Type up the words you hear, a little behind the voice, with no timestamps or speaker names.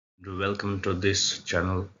Welcome to this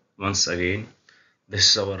channel once again.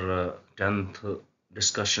 This is our 10th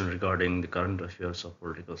discussion regarding the current affairs of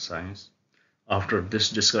political science. After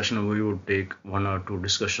this discussion, we would take one or two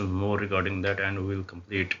discussions more regarding that, and we will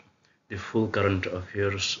complete the full current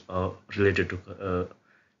affairs to related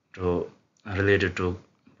to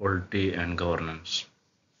polity and governance.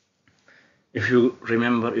 If you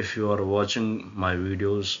remember, if you are watching my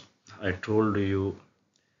videos, I told you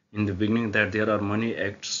in the beginning that there are many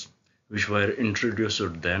acts which were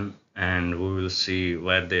introduced then, and we will see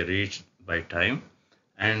where they reached by time.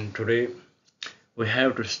 And today we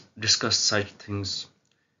have to discuss such things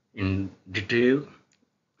in detail,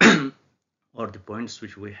 or the points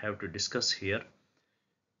which we have to discuss here.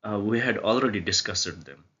 We had already discussed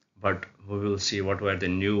them, but we will see what were the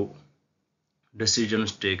new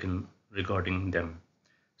decisions taken regarding them.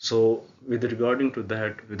 So, with regarding to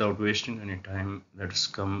that, without wasting any time, let's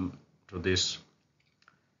come to this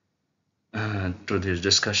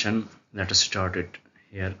discussion. Let us start it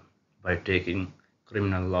here by taking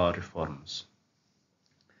criminal law reforms.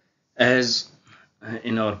 As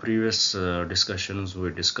in our previous discussions, we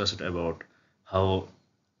discussed about how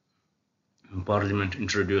Parliament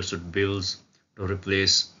introduced bills to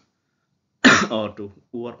replace or to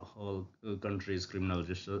overhaul country's criminal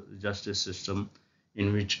justice system,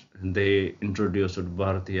 in which they introduced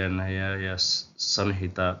Bharatiya Nyaya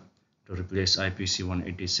Sanhita to replace IPC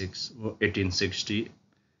 186 1860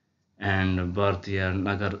 and Bharatiya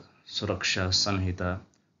Nagar Suraksha Sanhita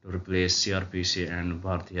to replace CRPC and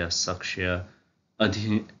Bharatiya Sakshya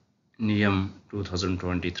Adhiniyam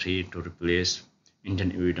 2023 to replace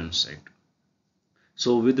Indian Evidence Act.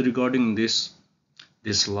 So with regarding this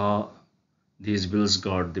law, these bills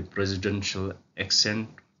got the presidential assent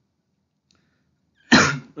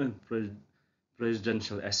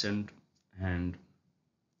presidential assent, and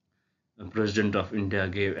the President of India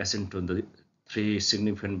gave assent to the three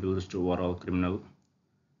significant bills to overall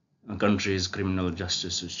country's criminal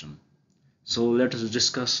justice system. So let us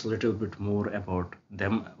discuss a little bit more about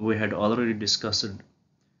them. We had already discussed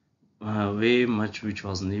way much which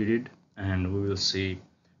was needed, and we will see.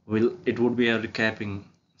 It would be a recapping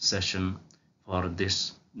session for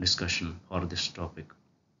this discussion for this topic.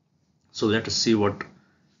 So let us see what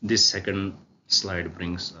this second slide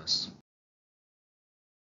brings us.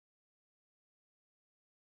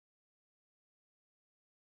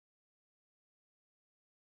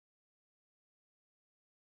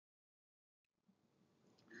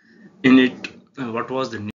 In it, what was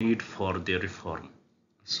the need for the reform?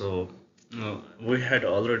 So we had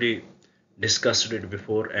already discussed it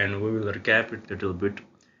before, and we will recap it a little bit.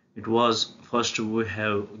 It was first we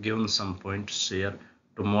have given some points here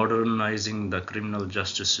to modernizing the criminal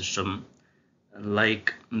justice system,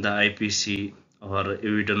 like the IPC or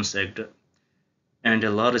Evidence Act, and a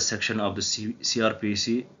large section of the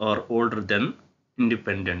CRPC are older than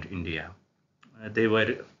independent India. They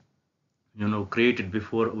were created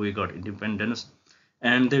before we got independence,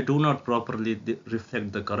 and they do not properly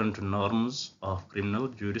reflect the current norms of criminal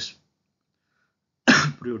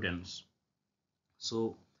jurisprudence.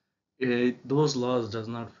 So those laws does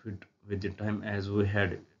not fit with the time, as we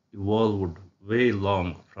had evolved way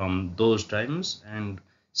long from those times, and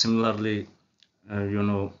similarly, you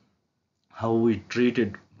know how we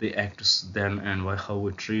treated the acts then and how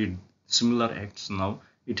we treat similar acts now,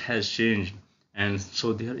 it has changed, and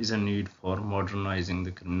so there is a need for modernizing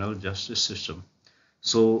the criminal justice system.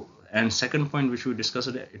 So, and second point which we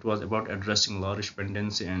discussed, it was about addressing large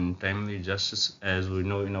pendency and timely justice. As we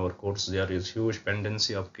know, in our courts there is huge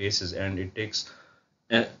pendency of cases, and it takes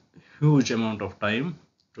a huge amount of time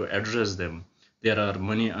to address them. There are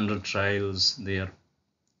many under trials there.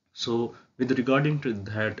 So with regarding to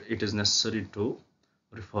that, it is necessary to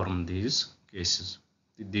reform these cases,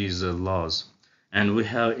 these laws, and we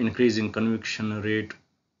have increasing conviction rate.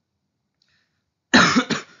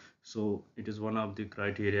 So it is one of the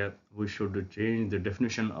criteria. We should change the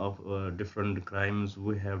definition of different crimes.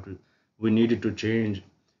 We needed to change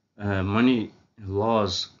money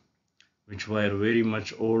laws which were very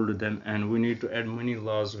much old then, and we need to add many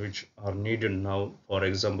laws which are needed now. For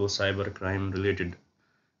example, cyber crime related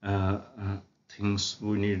things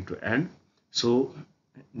we need to add. So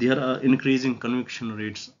there are increasing conviction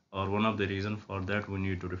rates, or one of the reason for that we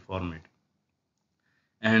need to reform it.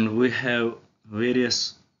 And we have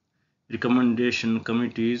various recommendation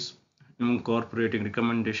committees incorporating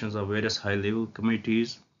recommendations of various high level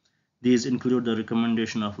committees. These include the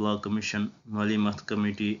recommendation of Law Commission, Malimath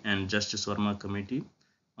Committee, and Justice Verma Committee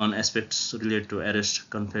on aspects related to arrest,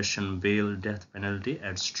 confession, bail, death penalty,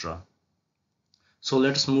 etc. So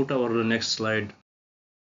let's move to our next slide.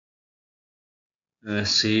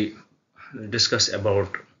 see discuss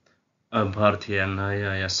about Bharatiya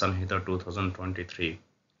Nyaya Samhita 2023.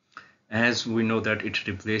 As we know that it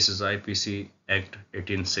replaces IPC Act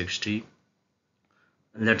 1860.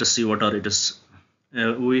 Let us see what are it is.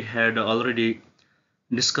 We had already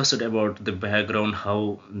discussed about the background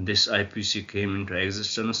how this IPC came into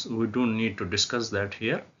existence. We don't need to discuss that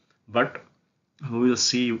here, but we will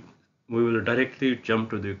see. We will directly jump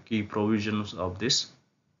to the key provisions of this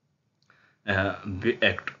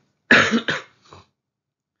act.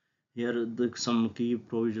 Here, some key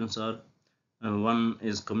provisions are one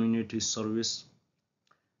is community service.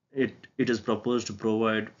 It is proposed to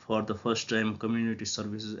provide for the first time community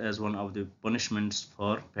services as one of the punishments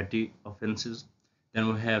for petty offences.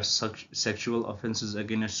 Then we have sexual offences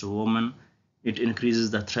against women. It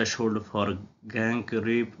increases the threshold for gang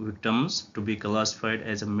rape victims to be classified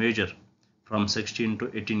as a major from 16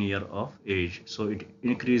 to 18 years of age. So it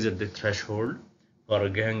increases the threshold for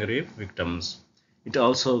gang rape victims. It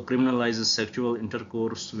also criminalizes sexual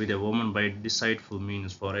intercourse with a woman by deceitful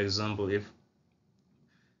means. For example, if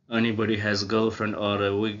anybody has girlfriend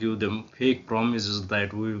or we give them fake promises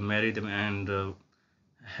that we will marry them and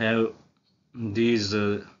have these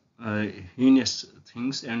heinous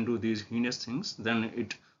things and do these heinous things, then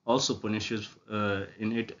it also punishes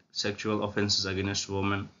in it sexual offenses against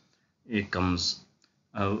women. It comes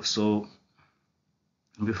so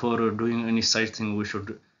before doing any such thing we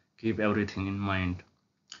should keep everything in mind.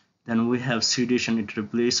 Then we have sedition. It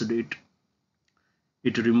replaced it.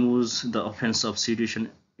 It removes the offense of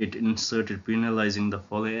sedition. It inserted penalizing the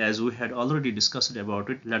folly. As we had already discussed about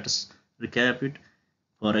it, let us recap it.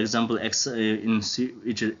 For example,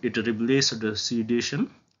 it replaced the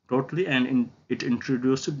sedition totally, and it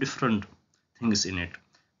introduced different things in it.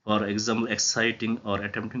 For example, exciting or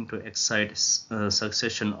attempting to excite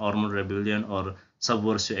succession, armed rebellion, or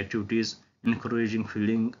subversive activities, encouraging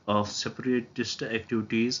feeling of separatist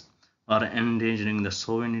activities, or endangering the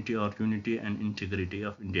sovereignty or unity and integrity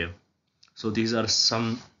of India. So these are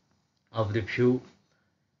some of the few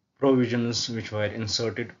provisions which were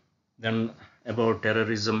inserted. Then about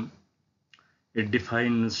terrorism, it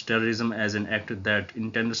defines terrorism as an act that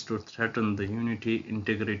intends to threaten the unity,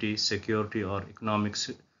 integrity, security, or economic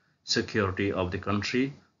security of the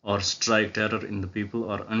country, or strike terror in the people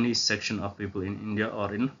or any section of people in India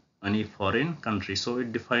or in any foreign country. So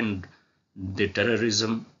it defined the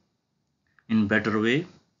terrorism in better way.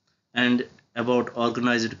 And about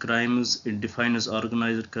organized crimes, it defines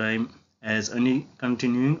organized crime as any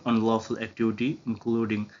continuing unlawful activity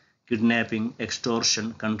including kidnapping,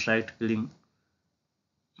 extortion, contract killing,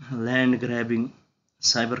 land grabbing,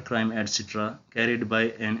 cybercrime, etc., carried by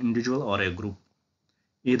an individual or a group,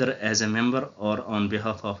 either as a member or on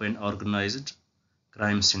behalf of an organized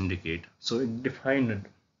crime syndicate. So it defined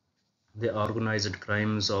the organized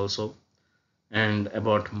crimes also, and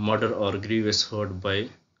about murder or grievous hurt by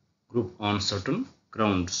group on certain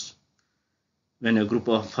grounds. When a group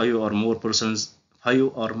of five or more persons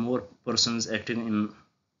acting in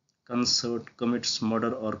concert commits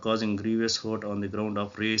murder or causing grievous hurt on the ground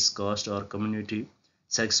of race, caste, or community,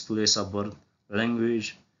 sex, place of birth,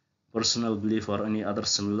 language, personal belief, or any other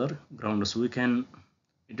similar grounds.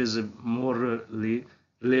 It is more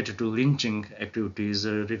related to lynching activities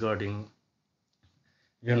regarding,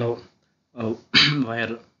 you know, uh,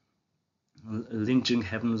 where lynching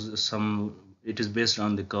happens. It is based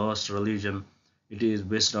on the caste, religion. It is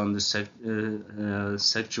based on the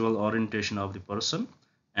sexual orientation of the person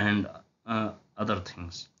and other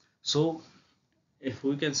things. So if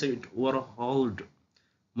we can say it overhauled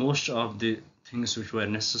most of the things which were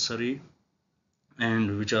necessary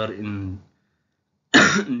and which are in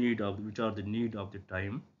which are the need of the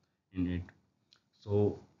time in it.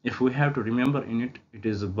 So if we have to remember in it, it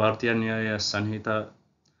is Bharatiya Nyaya Sanhita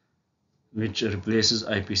which replaces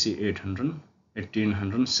IPC 800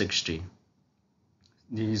 1860.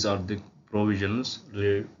 These are the provisions,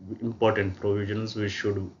 important provisions which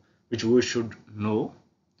we should know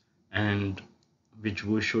and which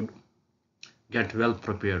we should get well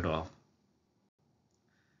prepared of.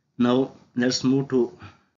 Now let's move to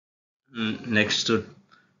next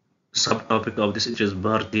subtopic of this, which is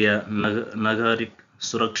Bharatiya Nagarik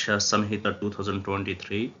Suraksha Samhita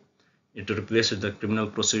 2023. It replaces the Criminal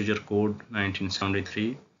Procedure Code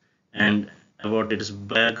 1973, and about its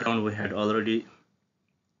background we had already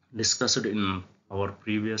discussed in our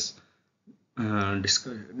previous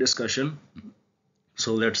discussion.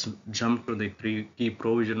 So let's jump to the key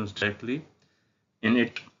provisions directly. In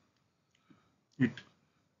it, it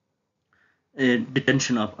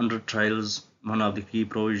detention of under trials, one of the key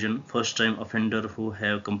provision. First time offender who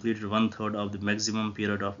have completed one third of the maximum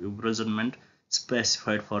period of imprisonment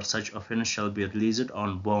specified for such offence shall be released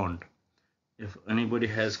on bond. If anybody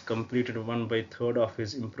has completed 1/3 of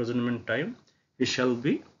his imprisonment time, he shall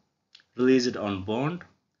be released on bond,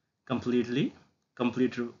 completed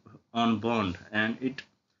on bond. And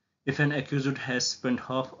if an accused has spent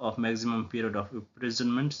half of maximum period of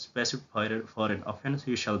imprisonment specified for an offence,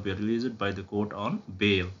 he shall be released by the court on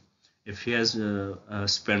bail. If he has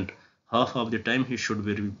spent half of the time, he should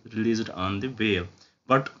be released on the bail.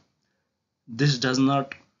 But this does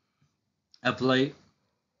not apply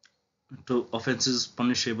to offences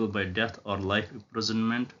punishable by death or life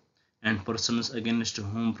imprisonment and persons against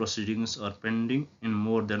whom proceedings are pending in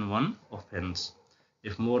more than one offence.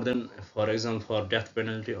 If more than, for example, for death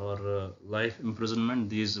penalty or life imprisonment,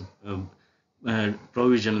 these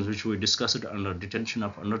provisions which we discussed under detention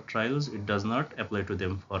of under trials, it does not apply to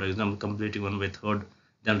them. For example, completing 1/3,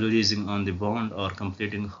 then releasing on the bond, or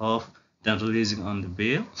completing half, then releasing on the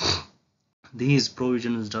bail. These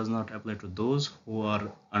provisions does not apply to those who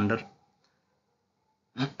are under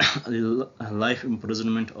life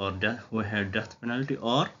imprisonment or death, who had death penalty,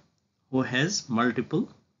 or who has multiple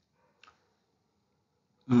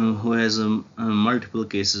multiple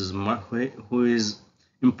cases,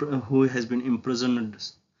 who has been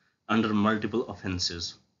imprisoned under multiple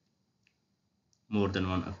offences, more than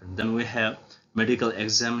one offence. Then we have medical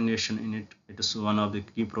examination in it. It is one of the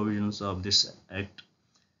key provisions of this act.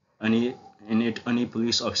 Any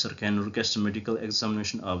police officer can request medical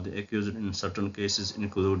examination of the accused in certain cases,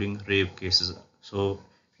 including rape cases. So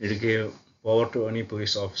it gave power to any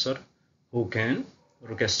police officer who can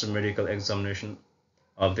request medical examination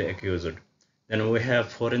of the accused. Then we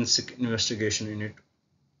have forensic investigation in it.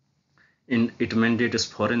 It mandates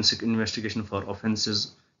forensic investigation for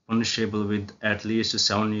offences punishable with at least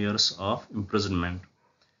 7 years of imprisonment.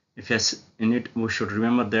 In it, we should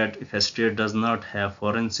remember that if a state does not have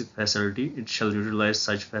forensic facility, it shall utilize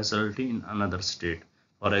such facility in another state.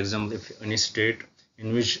 For example, if any state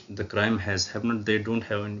in which the crime has happened, they don't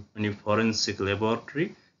have any forensic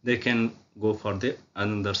laboratory, they can go for the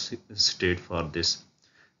another state for this.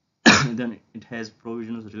 Then it has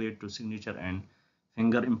provisions related to signature and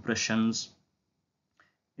finger impressions.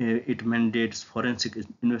 It mandates forensic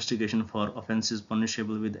investigation for offences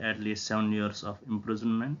punishable with at least 7 years of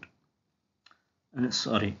imprisonment.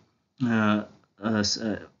 Sorry,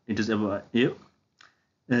 it is about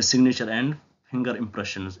signature and finger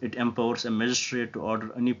impressions. It empowers a magistrate to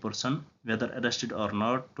order any person, whether arrested or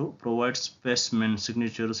not, to provide specimen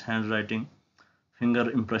signatures, handwriting, finger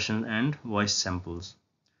impressions, and voice samples.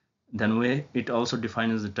 Then it also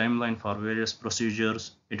defines the timeline for various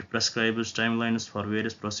procedures. It prescribes timelines for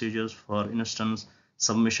various procedures, for instance,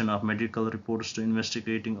 submission of medical reports to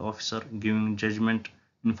investigating officer, giving judgment,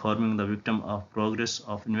 informing the victim of progress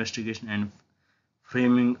of investigation, and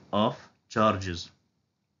framing of charges.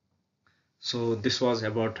 So this was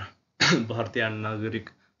about Bharatiya Nagarik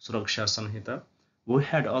Suraksha Sanhita. We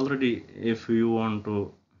had already, if you want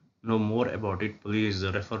to know more about it, please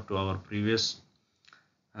refer to our previous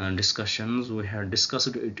discussions. We had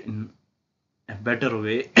discussed it in a better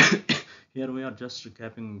way. Here we are just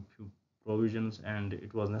recapping few provisions, and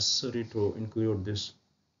it was necessary to include this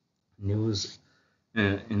news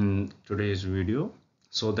in today's video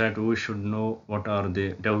so that we should know what are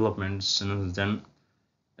the developments since then,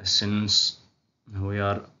 since we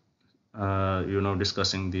are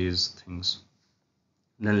discussing these things.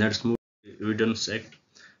 Then let's move to the Evidence Act,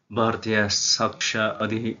 Bharatiya Saksha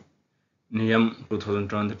Adhiniyam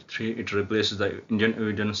 2023. It replaces the Indian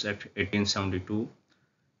Evidence Act 1872.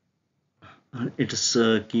 Its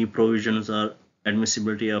key provisions are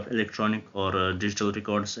admissibility of electronic or digital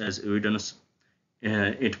records as evidence.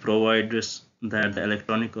 It provides that the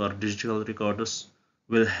electronic or digital records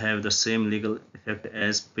will have the same legal effect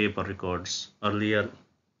as paper records. Earlier,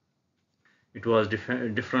 it was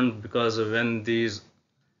different because when these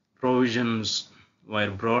provisions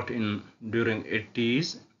were brought in during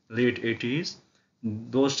late 80s,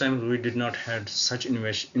 those times we did not have such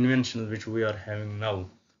inventions which we are having now.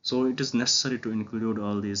 So it is necessary to include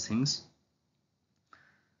all these things.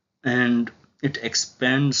 And it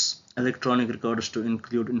expands electronic records to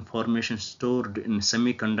include information stored in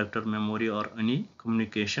semiconductor memory or any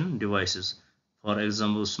communication devices. For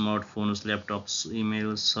example, smartphones, laptops,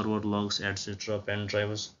 emails, server logs, etc., pen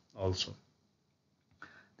drives also.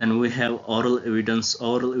 Then we have oral evidence.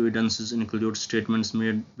 Oral evidences include statements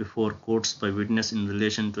made before courts by witness in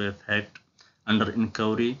relation to a fact under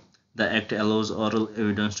inquiry. The Act allows oral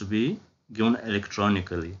evidence to be given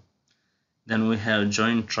electronically. Then we have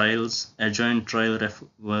joint trials. A joint trial,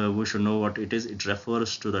 we should know what it is. It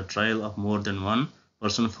refers to the trial of more than one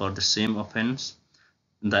person for the same offense.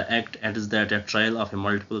 The act adds that a trial of a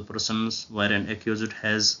multiple persons where an accused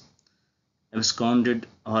has absconded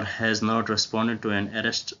or has not responded to an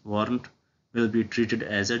arrest warrant will be treated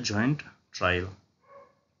as a joint trial.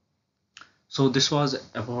 So this was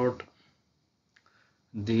about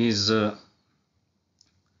these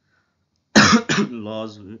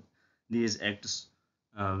laws, these acts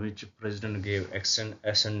which President gave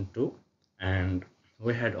assent to, and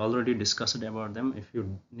we had already discussed about them. If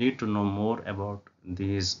you need to know more about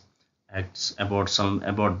these acts, about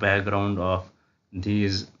background of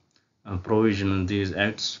these provision, these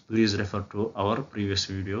acts, please refer to our previous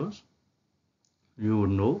videos. You would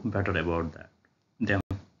know better about them.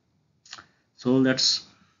 So let's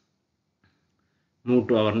move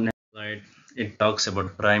to our next slide. It talks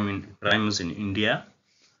about crimes in India.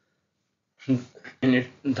 In it,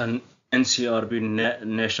 the NCRB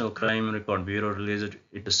National Crime Record Bureau released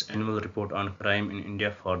its annual report on crime in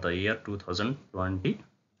India for the year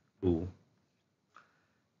 2022.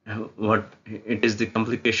 What it is the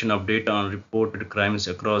complication of data on reported crimes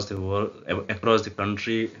across the world, across the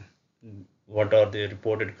country. What are the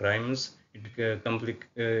reported crimes?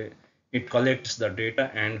 It collects the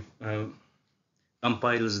data and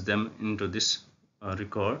compiles them into this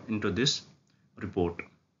report,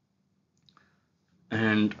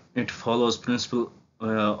 and it follows principal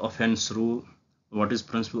offense rule. What is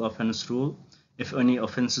principal offense rule? If any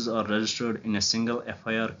offenses are registered in a single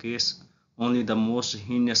FIR case, only the most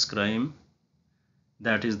heinous crime,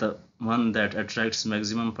 that is the one that attracts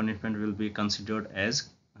maximum punishment, will be considered as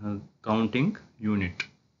counting unit.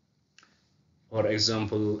 For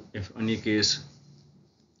example, if any case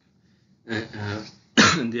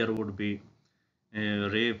there would be a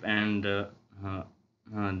rape and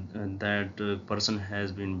that person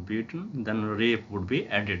has been beaten, then rape would be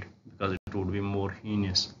added because it would be more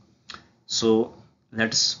heinous. So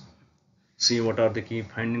let's see what are the key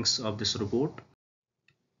findings of this report.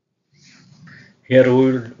 Here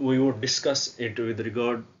we would discuss it with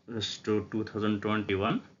regard to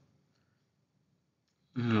 2021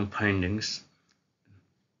 findings.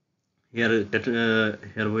 Here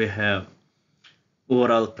we have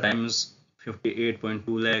overall crimes, 58.2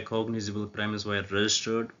 lakh cognizable crimes were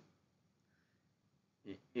registered.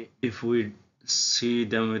 If we see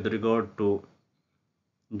them with regard to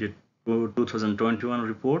the 2021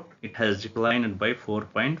 report, it has declined by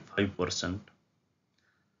 4.5%.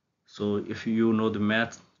 So if you know the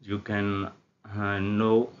math, you can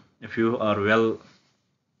know, if you are well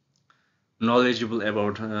knowledgeable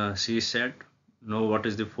about CSAT, know what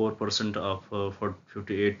is the 4% of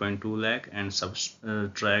 58.2 lakh and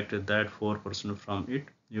subtract that 4% from it,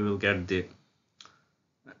 you will get the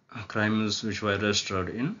crimes which were registered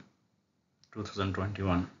in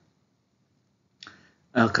 2021.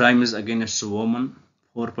 Crimes against women,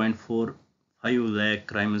 4.45 lakh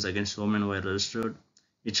crimes against women were registered.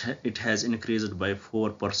 It has increased by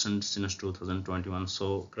 4% since 2021.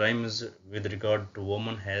 So crimes with regard to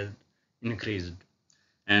women has increased,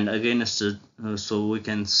 and against so we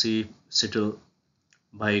can see still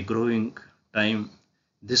by growing time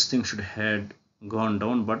this thing should have gone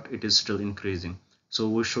down, but it is still increasing. So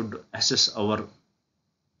we should assess our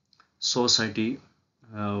society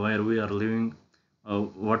where we are living,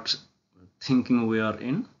 what thinking we are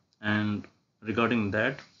in, and regarding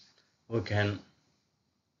that we can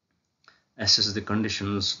assess the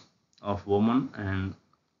conditions of women and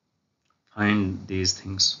find these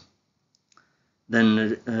things.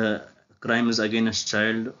 Then crimes against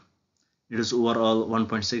child, it is overall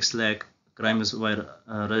 1.6 lakh crimes were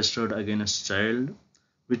registered against child,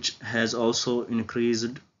 which has also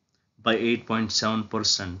increased by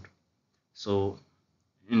 8.7%. So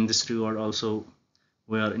in this regard also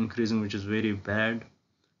we are increasing, which is very bad.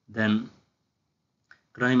 Then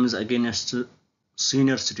crimes against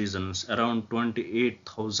senior citizens, around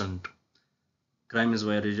 28,000 crimes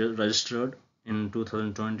were registered in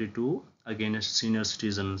 2022 against senior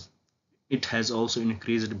citizens. It has also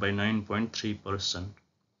increased by 9.3%.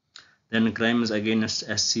 Then crimes against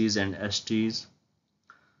SCs and STs,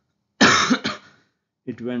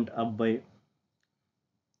 it went up by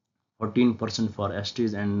 14% for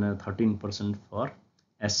STs and 13% for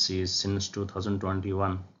SCs since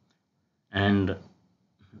 2021. And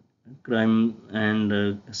crime and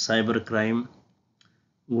cyber crime,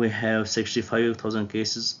 we have 65,000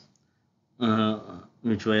 cases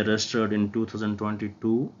which were registered in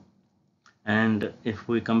 2022, and if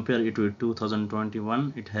we compare it with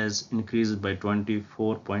 2021, it has increased by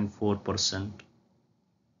 24.4%.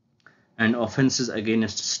 and offenses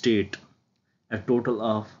against state, a total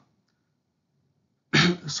of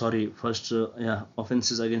sorry, first, yeah,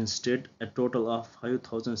 offenses against state. A total of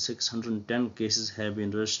 5,610 cases have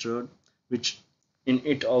been registered, which in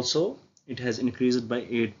it also it has increased by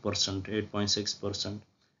 8%, 8.6%.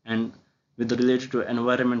 And with the related to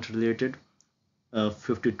environment related,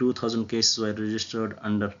 52,000 cases were registered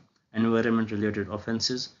under environment related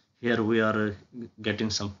offenses. Here we are getting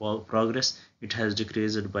some progress. It has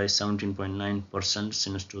decreased by 17.9%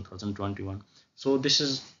 since 2021. So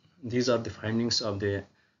these are the findings of the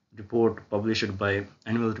report published by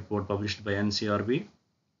annual report published by NCRB.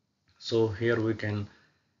 So here we can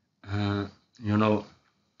uh, you know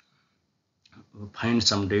find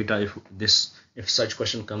some data if such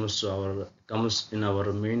question comes in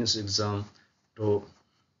our mains exam to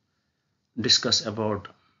discuss about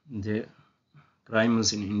the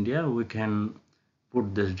crimes in India, we can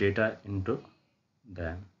put this data into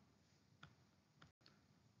them.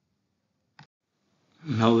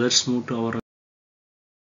 Now let's move to our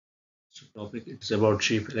topic. It's about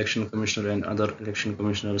Chief Election Commissioner and other Election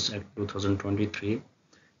Commissioners Act 2023.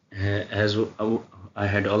 As I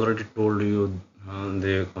had already told you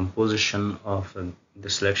the composition of the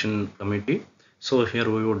selection committee, so here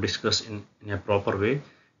we will discuss in a proper way.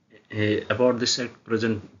 About this act,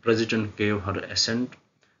 President gave her assent.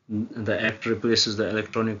 The act replaces the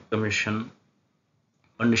Electronic Commission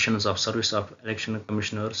Conditions of Service of Election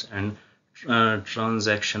Commissioners and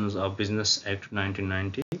Transactions of Business Act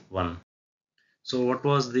 1991. So, what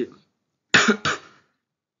was the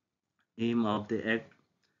aim of the act?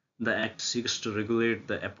 The act seeks to regulate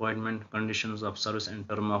the appointment, conditions of service, and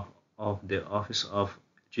term of the office of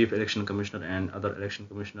Chief Election Commissioner and other election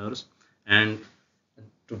commissioners, and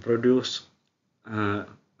to produce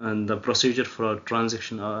and the procedure for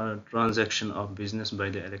transaction of business by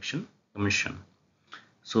the Election Commission.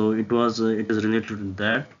 So it is related to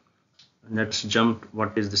that. Let's jump.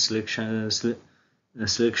 What is the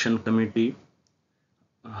selection committee?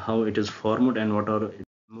 How it is formed and what are its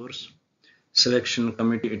members? Selection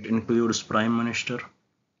committee, it includes Prime Minister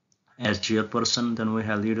as chairperson. Then we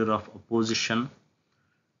have leader of opposition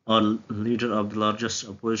or leader of the largest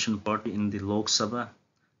opposition party in the Lok Sabha.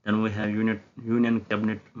 Then we have union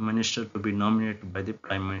cabinet minister to be nominated by the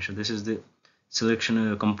Prime Minister. This is the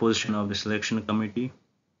selection composition of the selection committee.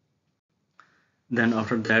 Then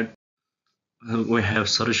after that we have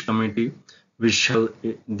search committee, which shall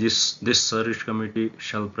this search committee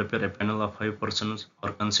shall prepare a panel of 5 persons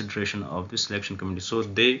for consideration of the selection committee. So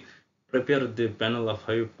they prepare the panel of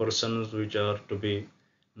 5 persons which are to be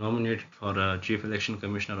nominated for a chief election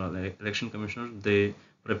commissioner or election commissioner. They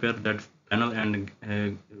prepare that panel and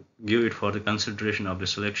give it for the consideration of the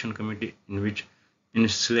selection committee, in which in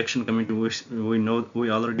selection committee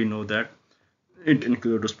we already know that it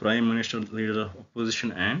includes prime minister, leader of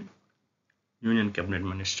opposition, and union cabinet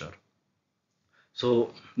minister.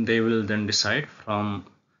 So they will then decide from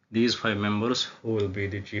these 5 members who will be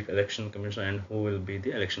the chief election commissioner and who will be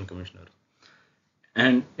the election commissioner.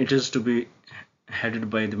 And it is to be headed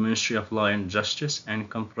by the Ministry of Law and Justice and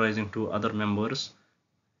comprising 2 other members.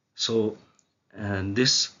 So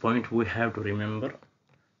this point we have to remember.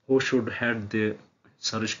 Who should head the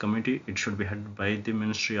search committee? It should be headed by the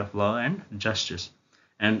Ministry of Law and Justice,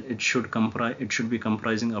 and it should be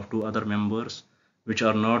comprising of 2 other members which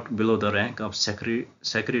are not below the rank of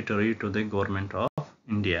secretary to the government of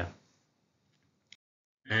India.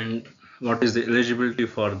 And what is the eligibility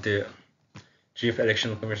for the chief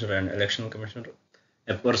election commissioner and election commissioner?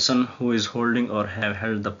 A person who is holding or have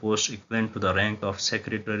held the post equivalent to the rank of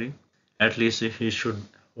secretary, at least he should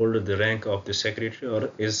hold the rank of the secretary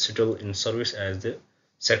or is still in service as the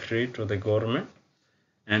secretary to the government.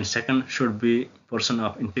 And second should be person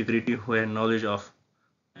of integrity who has knowledge of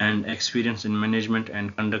and experience in management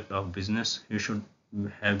and conduct of business. He should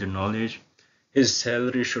have the knowledge. His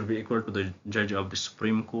salary should be equal to the judge of the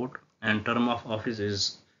Supreme Court, and term of office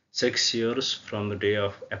is 6 years from the day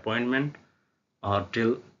of appointment or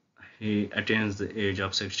till he attains the age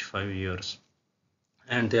of 65 years,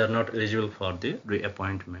 and they are not eligible for the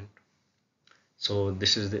reappointment. So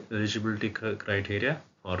this is the eligibility criteria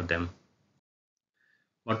for them.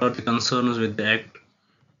 What are the concerns with the act?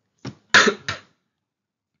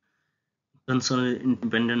 Concerning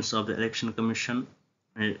independence of the election commission,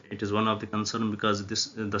 it is one of the concern because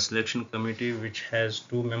the selection committee, which has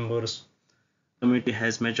 2 members, committee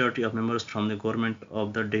has majority of members from the government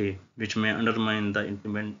of the day, which may undermine the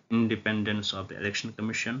independence of the election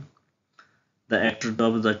commission. The act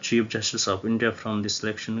adopts the Chief Justice of India from the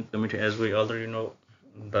selection committee. As we already know,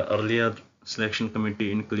 the earlier selection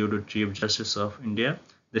committee included Chief Justice of India.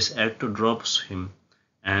 This act drops him,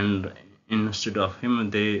 and instead of him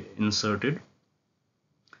they inserted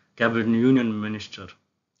cabinet union minister,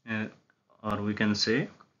 uh, or we can say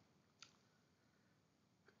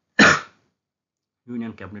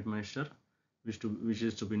union cabinet minister, which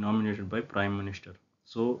is to be nominated by prime minister.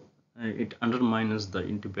 So it undermines the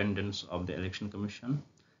independence of the election commission.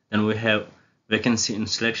 Then we have vacancy in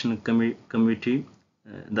selection committee.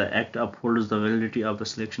 The act upholds the validity of the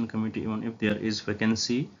selection committee even if there is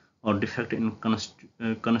vacancy or defect in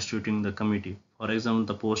constituting the committee. For example,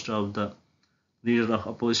 the post of the leader of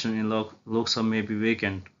opposition in Lok Sabha may be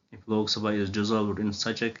vacant. If Lok Sabha is dissolved, in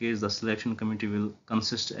such a case, the selection committee will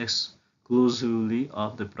consist exclusively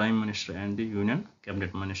of the Prime Minister and the Union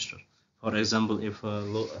Cabinet Minister. For example, if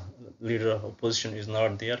a leader of opposition is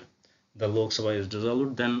not there, the Lok Sabha is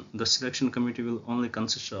dissolved, then the selection committee will only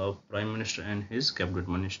consist of Prime Minister and his Cabinet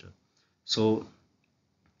Minister. So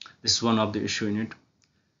this is one of the issue in it,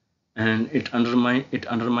 and it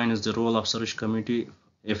undermines the role of search committee.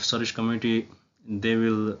 If search committee, they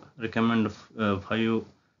will recommend 5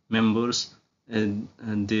 members, and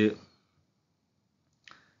the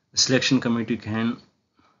selection committee can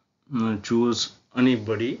choose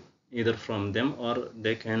anybody either from them, or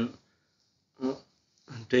they can uh,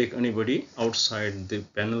 take anybody outside the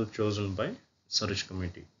panel chosen by search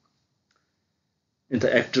committee. If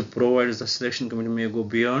the act provides the selection committee may go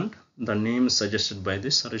beyond the names suggested by the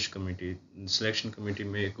search committee. The selection committee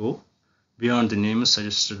may go beyond the names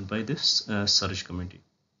suggested by this search committee.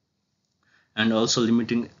 And also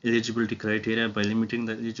limiting eligibility criteria. By limiting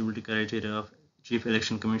the eligibility criteria of Chief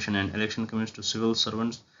Election Commission and Election Commission to civil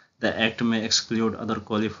servants, the act may exclude other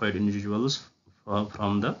qualified individuals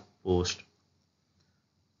from the post.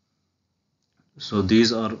 So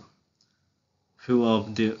these are few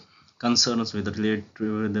of the concerns related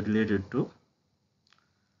to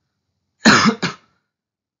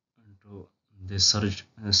the search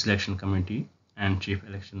selection committee and Chief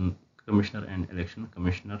Election Commissioner and Election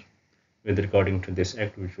Commissioner with regarding to this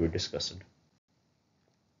act which we discussed.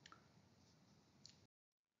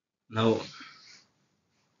 Now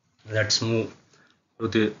let's move to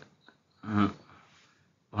the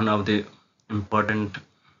one of the important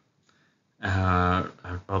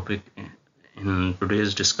topic in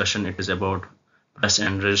today's discussion. It is about Press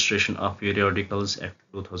and Registration of Periodicals Act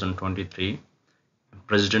 2023.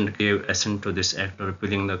 President gave assent to this act,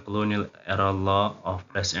 repealing the colonial era law of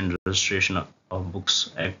Press and Registration of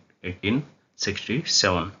Books Act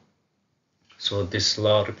 1867. So this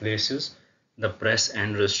law replaces the Press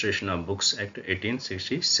and Registration of Books Act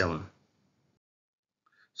 1867.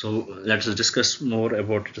 So let's discuss more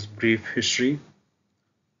about its brief history.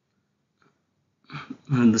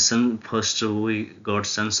 First, we got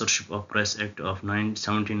Censorship of Press Act of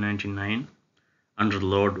 1799 under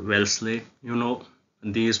Lord Wellesley. You know,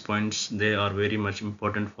 these points, they are very much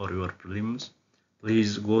important for your prelims.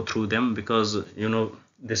 Please go through them, because you know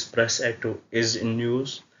this Press Act is in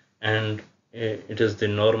news, and it is the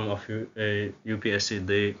norm of UPSC.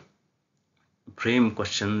 They frame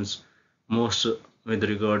questions most with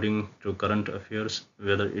regarding to current affairs,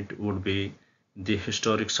 whether it would be the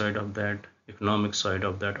historic side of that, economic side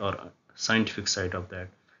of that, or scientific side of that.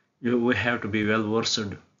 We have to be well versed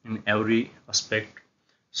in every aspect.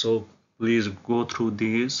 So please go through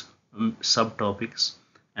these subtopics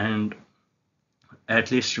and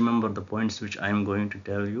at least remember the points which I am going to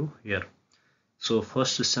tell you here. So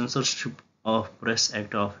first, Censorship of Press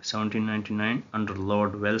Act of 1799 under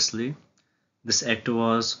Lord Wellesley. This act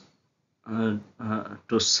was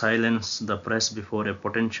to silence the press before a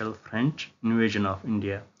potential French invasion of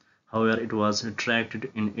India. However, it was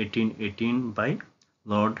retracted in 1818 by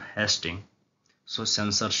Lord Hastings. So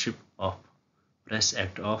Censorship of Press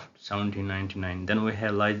Act of 1799. Then we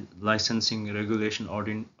have Licensing Regulation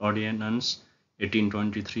Ordinance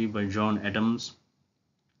 1823 by John Adams.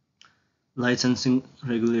 Licensing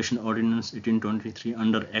Regulation Ordinance 1823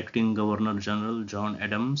 under Acting Governor General John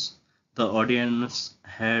Adams. The ordinance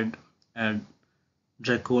had a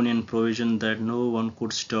draconian provision that no one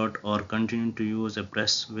could start or continue to use a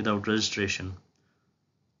press without registration.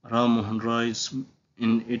 Ram Mohan Roy's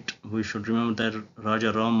in it, we should remember that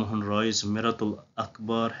Raja Ram Mohan Roy's Miratul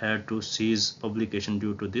Akbar had to cease publication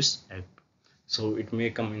due to this act. So it may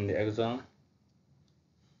come in the exam,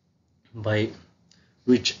 by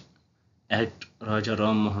which act Raja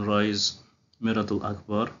Ram Mohan Roy's Miratul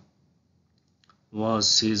Akbar was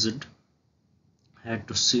seized.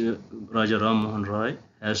 Raja Ram Mohan Roy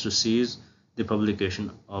has to seize the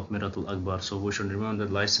publication of Miratul Akbar. So we should remember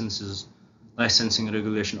the Licensing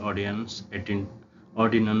Regulation Ordinance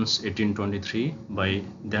 1823 by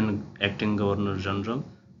then Acting Governor General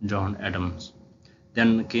John Adams.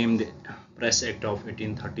 Then came the Press Act of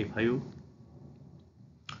 1835.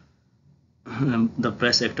 the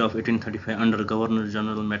Press Act of 1835 under Governor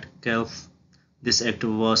General Metcalfe. This act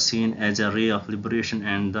was seen as a ray of liberation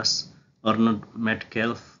and thus earned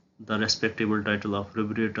Metcalfe the respectable title of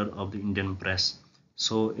Liberator of the Indian Press.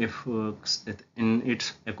 So, if in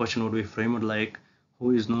it a question would be framed like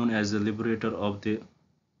who is known as the liberator of the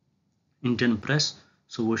Indian press,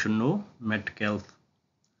 so we should know Metcalfe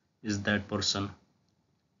is that person.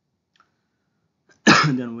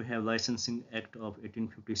 Then we have Licensing Act of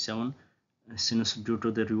 1857. Since due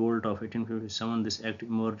to the revolt of 1857, this act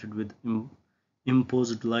emerged with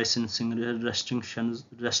imposed licensing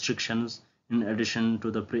restrictions in addition to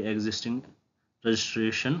the pre-existing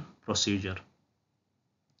registration procedure.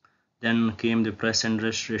 Then came the Press and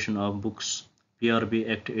Registration of Books, PRB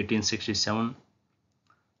Act 1867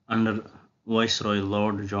 under Viceroy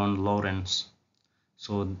Lord John Lawrence.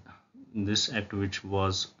 So this act, which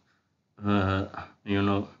was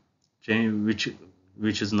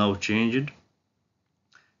which is now changed,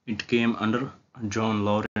 it came under John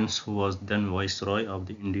Lawrence, who was then Viceroy of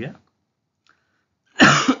the India.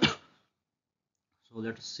 So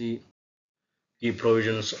let's see key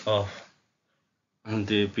provisions of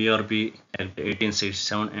the PRB Act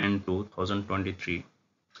 1867 and 2023.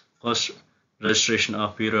 First, registration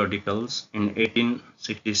of periodicals. In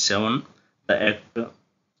 1867, the Act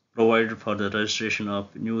provided for the registration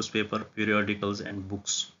of newspaper, periodicals, and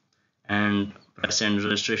books. And Press and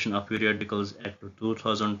Registration of Periodicals Act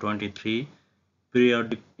 2023.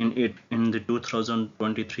 In the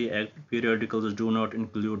 2023 Act, periodicals do not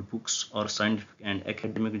include books or scientific and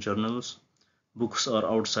academic journals. Books are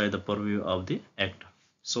outside the purview of the Act.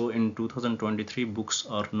 So in 2023, books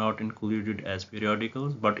are not included as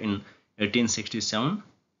periodicals, but in 1867,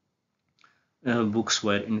 books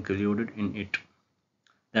were included in it.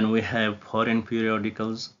 Then we have foreign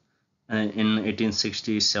periodicals. In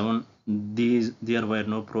 1867, there were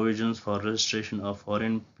no provisions for registration of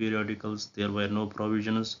foreign periodicals. There were no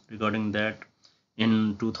provisions regarding that.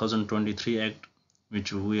 In 2023 Act,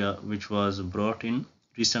 which was brought in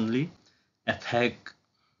recently, a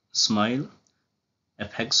facsimile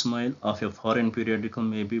of a foreign periodical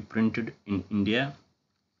may be printed in India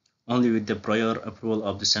only with the prior approval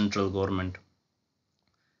of the central government.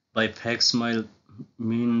 By facsimile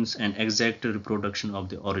means an exact reproduction of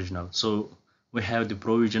the original. So we have the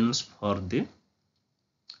provisions for the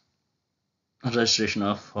registration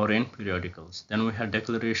of foreign periodicals. Then we have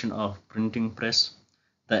declaration of printing press.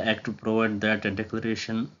 The act provides that a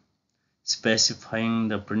declaration specifying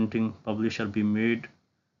the printing publisher be made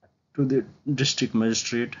to the district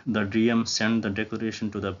magistrate. The DM sent the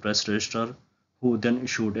declaration to the press registrar, who then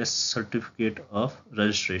issued a certificate of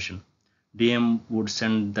registration. DM would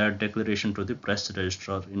send that declaration to the press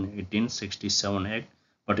registrar in 1867 Act,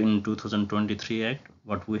 but in 2023 Act,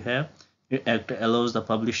 what we have, the Act allows the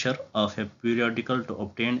publisher of a periodical to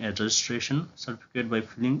obtain a registration certificate by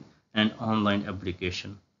filling an online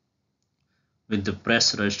application with the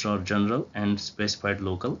press registrar general and specified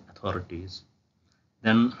local authorities.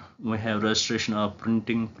 Then we have registration of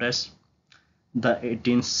printing press. The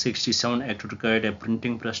 1867 Act required a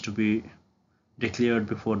printing press to be declared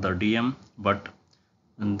before the DM, but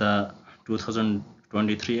the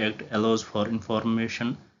 2023 Act allows for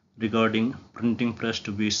information regarding printing press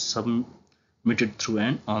to be submitted through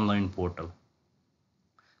an online portal.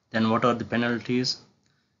 Then what are the penalties?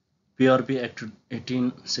 PRB Act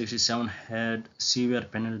 1867 had severe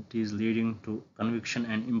penalties leading to conviction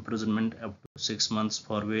and imprisonment up to 6 months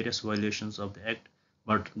for various violations of the Act,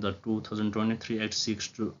 but the 2023 Act seeks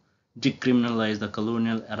to decriminalize the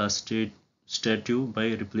colonial era statute by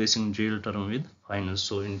replacing jail term with fines.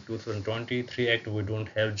 So in 2023 Act, we don't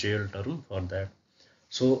have jail term for that.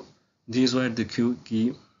 So these were the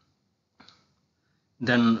key.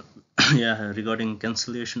 Then regarding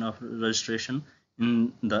cancellation of registration,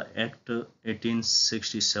 in the Act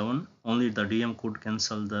 1867, only the DM could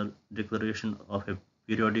cancel the declaration of a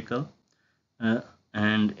periodical,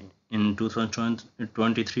 and in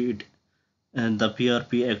 2023 the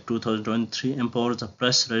PRP Act 2023 empowers the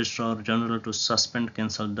press registrar general to suspend,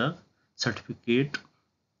 cancel the certificate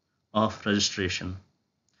of registration.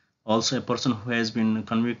 Also, a person who has been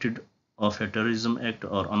convicted of a terrorism act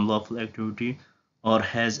or unlawful activity or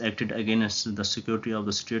has acted against the security of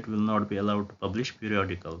the state will not be allowed to publish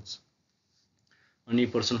periodicals. Any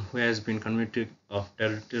person who has been convicted of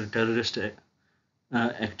terrorist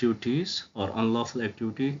activities or unlawful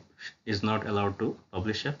activity is not allowed to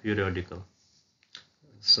publish a periodical,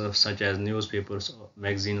 so such as newspapers,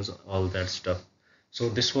 magazines, all that stuff. So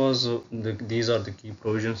this was these are the key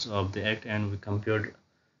provisions of the Act, and we compared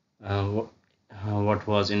what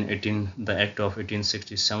was in the Act of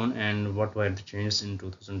 1867 and what were the changes in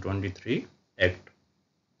 2023. Act.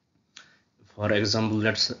 For example,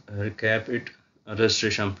 let's recap it.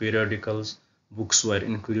 Registration periodicals. Books were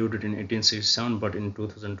included in 1867, but in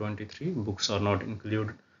 2023, books are not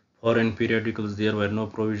included. Foreign periodicals, there were no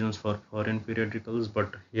provisions for foreign periodicals,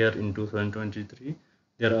 but here in 2023,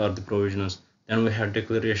 there are the provisions. Then we have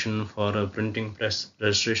declaration for a printing press,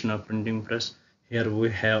 registration of printing press. Here we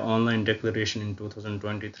have online declaration in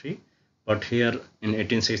 2023, but here in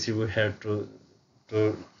 1860 we have to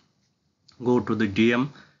go to the DM.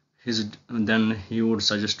 Then he would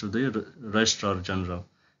suggest to the registrar general.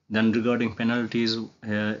 Then regarding penalties,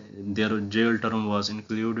 their jail term was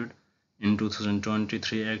included in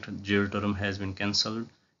 2023 Act. Jail term has been cancelled,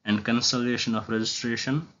 and cancellation of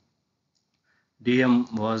registration.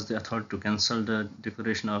 DM was the authority to cancel the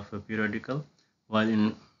declaration of a periodical, while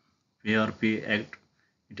in PRP Act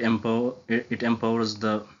it empowers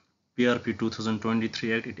the PRP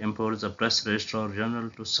 2023 Act. It empowers the press registrar general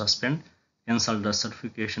to suspend, cancel the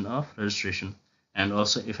certification of registration. And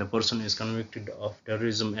also, if a person is convicted of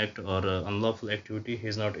terrorism act or unlawful activity, he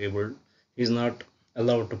is not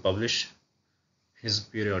allowed to publish his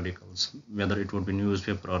periodicals, whether it would be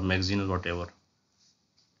newspaper or magazine or whatever.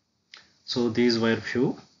 So these were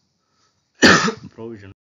few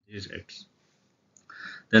provisions of these acts.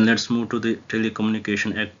 Then let's move to the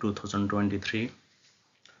Telecommunication Act 2023.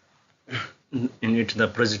 In it, the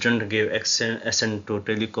President gave assent to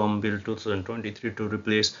Telecom Bill 2023 to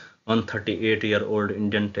replace 138-year-old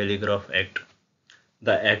Indian Telegraph Act.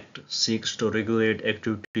 The Act seeks to regulate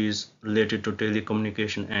activities related to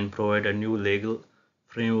telecommunication and provide a new legal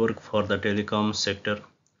framework for the telecom sector.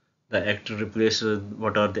 The Act replaces,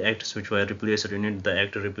 what are the acts which were replaced in it? The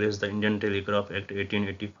Act replaced the Indian Telegraph Act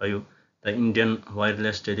 1885, the Indian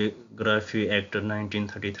Wireless Telegraphy Act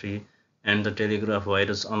 1933, and the Telegraph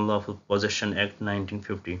Wires Unlawful Possession Act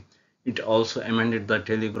 1950. It also amended the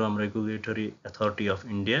Telegram Regulatory Authority of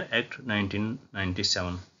India Act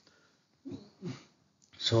 1997.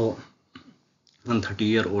 So,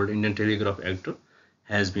 130-year-old Indian Telegraph Act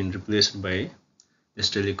has been replaced by this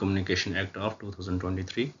Telecommunication Act of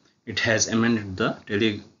 2023. It has amended the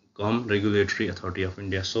Telecom Regulatory Authority of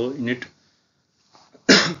India. So in it,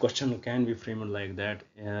 question can be framed like that.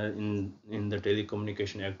 In the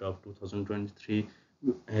Telecommunication Act of 2023,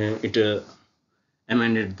 it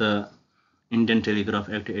amended the Indian Telegraph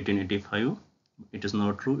Act 1885. It is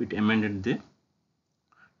not true. It amended the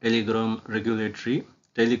Telecom Regulatory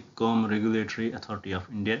Authority of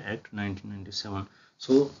India Act 1997.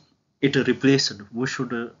 So it replaced. We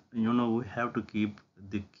should, we have to keep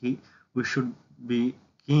the key. We should be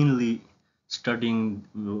keenly studying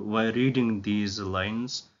while reading these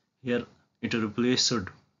lines. Here, it replaced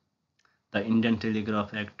the Indian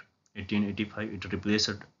Telegraph Act 1885. It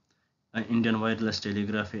replaced Indian Wireless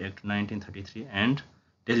Telegraphy Act 1933 and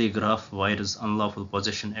Telegraph Wires Unlawful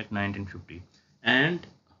Possession Act 1950. And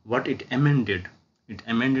what it amended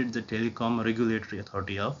the Telecom Regulatory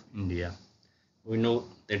Authority of India. We know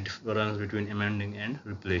the difference between amending and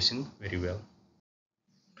replacing very well.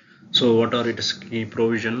 So what are its key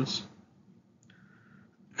provisions?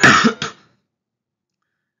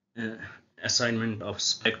 Assignment of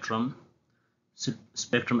spectrum.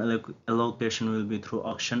 Spectrum allocation will be through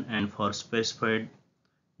auction and for specified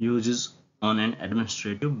uses on an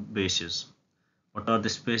administrative basis. What are the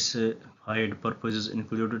specified purposes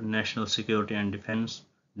included? National security and defense,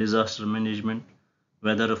 disaster management,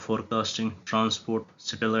 weather forecasting, transport,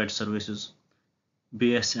 satellite services,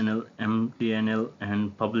 BSNL, MTNL,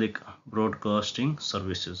 and public broadcasting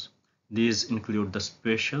services. These include the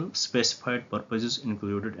specified purposes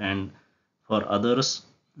included, and for others,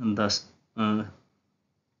 the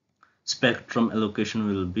spectrum allocation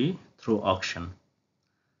will be through auction.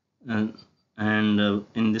 And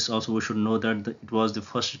in this also we should know that it was the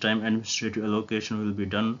first time administrative allocation will be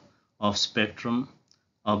done of spectrum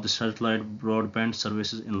of the satellite broadband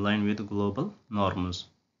services in line with global norms.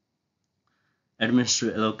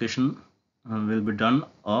 Administrative allocation will be done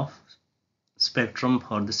of spectrum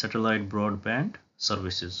for the satellite broadband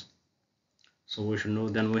services. So we should know.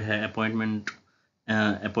 Then we have appointments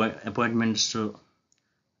to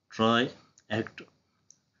TRI Act.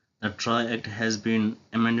 The TRI Act has been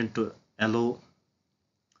amended to allow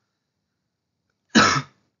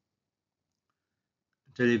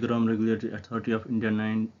Telegram Regulatory Authority of India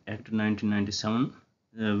Act 1997.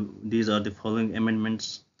 These are the following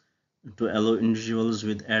amendments: to allow individuals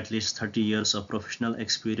with at least 30 years of professional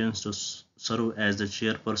experience to serve as the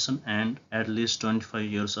chairperson and at least 25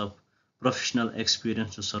 years of professional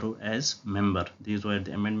experience to serve as member. These were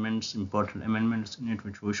the amendments, important amendments in it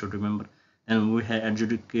which we should remember. And we have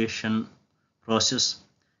adjudication process.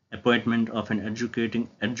 appointment of an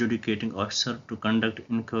adjudicating officer to conduct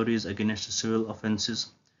inquiries against civil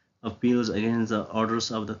offences, appeals against the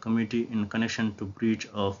orders of the committee in connection to breach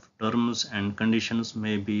of terms and conditions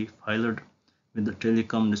may be filed with the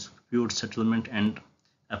Telecom Dispute Settlement and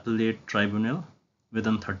Appellate Tribunal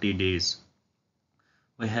within 30 days.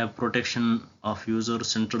 We have protection of users.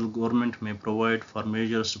 Central government may provide for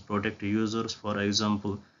measures to protect users, for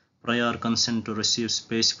example, prior consent to receive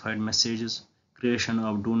specified messages, creation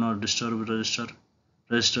of do not disturb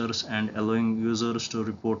registers, and allowing users to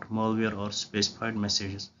report malware or specified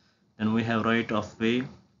messages. Then we have right of way.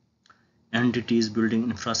 Entities building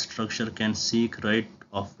infrastructure can seek right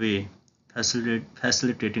of way,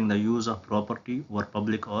 facilitating the use of property or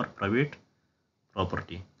public or private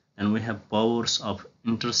property. And we have powers of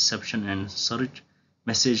interception and search.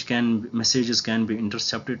 Messages can be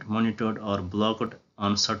intercepted, monitored, or blocked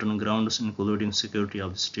on certain grounds, including security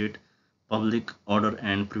of the state, public order,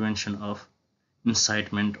 and prevention of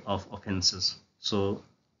incitement of offenses. So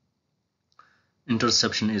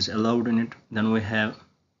interception is allowed in it. Then we have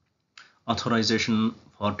authorization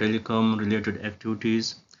for telecom related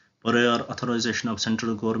activities. Prior authorization of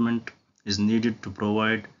central government is needed to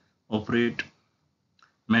provide, operate,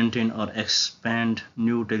 maintain or expand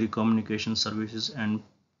new telecommunication services and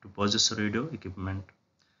to possess radio equipment.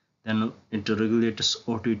 Then it regulates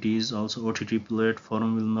OTTs also. OTT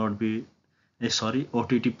platform will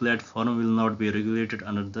not be regulated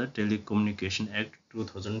under the Telecommunication Act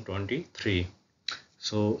 2023.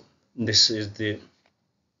 So this is the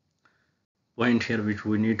point here which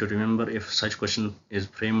we need to remember if such question is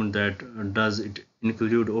framed, that does it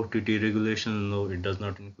include OTT regulation? No, it does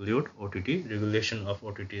not include OTT. Regulation of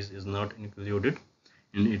OTTs is not included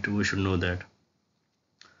in it. We should know that.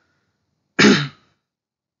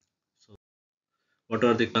 So what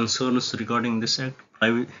are the concerns regarding this act?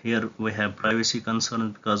 Here we have privacy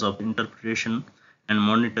concerns because of interpretation and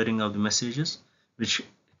monitoring of the messages, which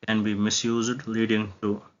can be misused, leading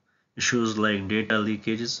to issues like data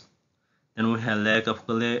leakages. Then we have lack of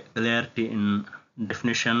clarity in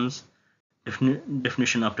definitions.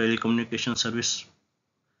 Definition of telecommunication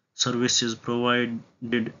services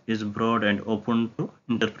provided is broad and open to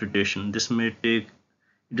interpretation. This may take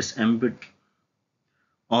disambiguous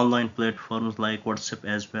online platforms like WhatsApp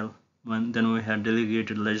as well. Then we have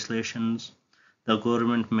delegated legislations. The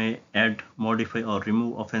government may add, modify, or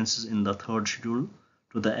remove offences in the third schedule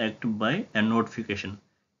to the act by a notification.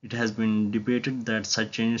 It has been debated that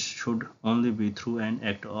such change should only be through an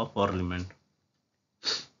act of parliament.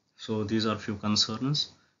 So these are few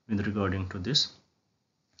concerns with regarding to this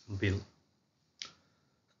bill.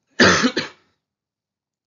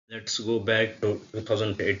 Let's go back to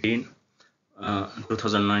 2019, when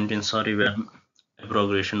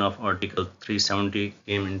abrogation of Article 370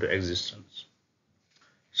 came into existence.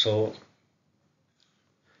 So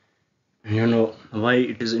you know why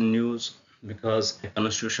it is in news? Because a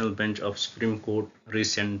constitutional bench of Supreme Court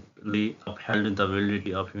recently upheld the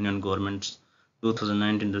validity of Union government's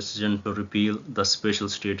 2019 decision to repeal the special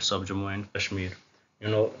status of Jammu and Kashmir.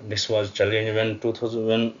 This was challenged when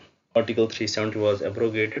Article 370 was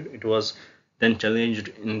abrogated. It was then challenged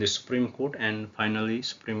in the Supreme Court, and finally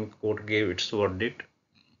Supreme Court gave its verdict,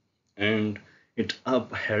 and it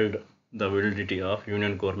upheld the validity of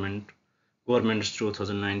Union government's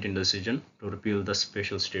 2019 decision to repeal the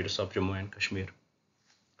special status of Jammu and Kashmir.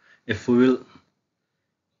 If we will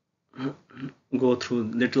go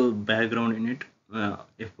through little background in it,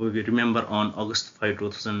 if we remember, on August 5,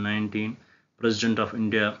 2019, President of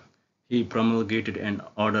India, he promulgated an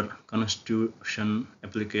order, Constitution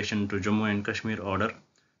Application to Jammu and Kashmir Order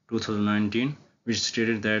 2019, which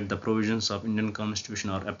stated that the provisions of Indian Constitution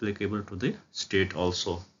are applicable to the state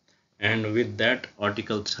also. And with that,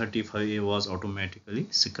 Article 35A was automatically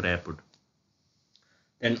scrapped.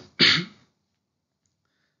 Then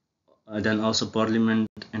also Parliament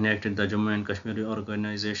enacted the Jammu and Kashmir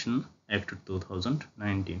Organization Act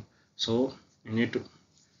 2019. So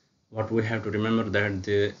what we have to remember, that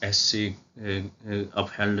the SC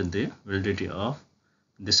upheld the validity of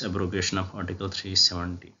this abrogation of Article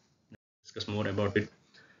 370. Let's discuss more about it.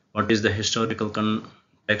 What is the historical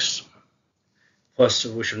context? First,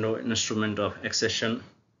 we should know instrument of accession.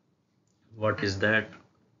 What is that?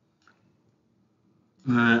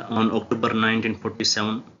 On October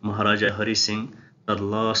 1947, Maharaja Hari Singh, the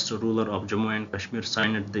last ruler of Jammu and Kashmir,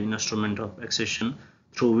 signed the instrument of accession,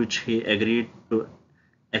 through which he agreed to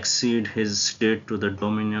accede his state to the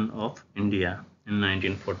dominion of India in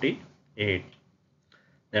 1948.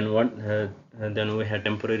 Then we had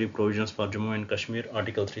temporary provisions for Jammu and Kashmir.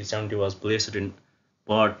 Article 370 was placed in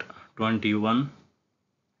Part 21.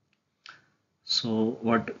 So,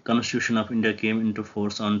 what Constitution of India came into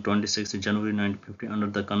force on 26 January 1950 under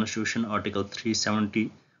the Constitution, Article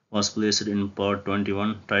 370 was placed in Part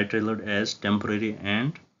 21, titled as Temporary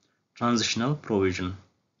and Transitional Provision.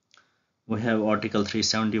 We have Article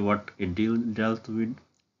 370, what it dealt with.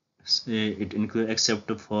 It includes except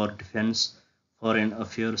for defense, foreign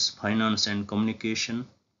affairs, finance, and communication.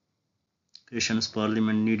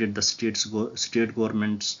 Parliament needed the state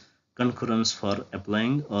government's concurrence for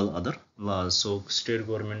applying all other laws. So state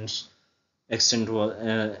government's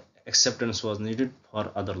acceptance was needed for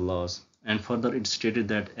other laws. And further, it stated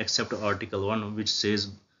that except Article 1, which says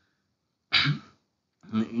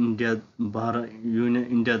India,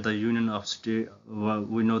 India, the Union of State.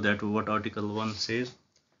 We know that what Article 1 says.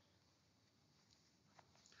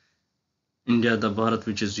 India, the Bharat,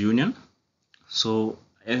 which is Union. So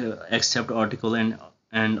except Article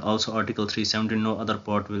and also Article 370, no other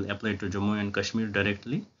part will apply to Jammu and Kashmir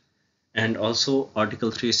directly. And also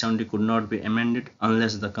Article 370 could not be amended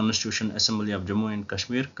unless the Constitutional Assembly of Jammu and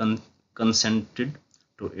Kashmir consented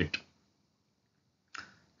to it.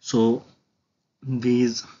 So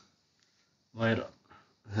these were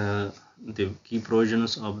the key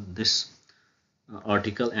provisions of this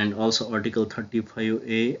article. And also Article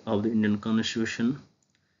 35A of the Indian Constitution.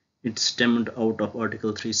 It stemmed out of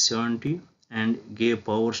Article 370 and gave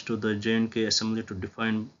powers to the J&K Assembly to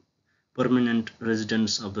define permanent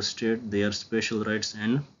residents of the state, their special rights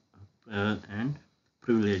and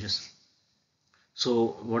privileges.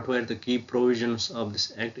 So, what were the key provisions of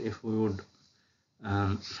this act? If we would,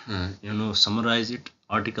 summarize it,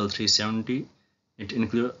 Article 370. It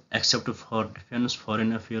includes except for defense,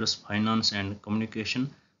 foreign affairs, finance, and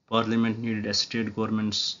communication. Parliament needed a state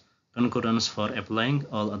government's concurrence for applying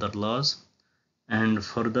all other laws. And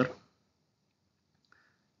further,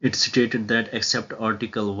 it stated that except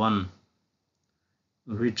Article 1,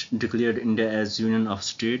 which declared India as Union of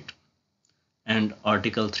State, and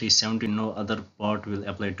Article 370, no other part will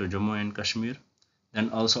apply to Jammu and Kashmir. Then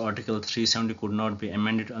also Article 370 could not be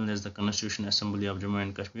amended unless the Constitutional Assembly of Jammu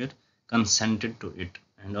and Kashmir consented to it.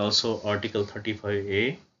 And also Article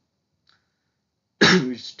 35A,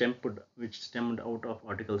 which stemmed out of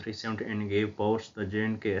Article 370 and gave powers to the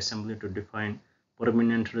J&K Assembly to define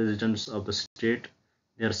permanent residents of the state,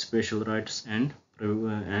 their special rights and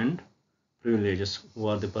privileges. Who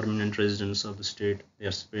are the permanent residents of the state?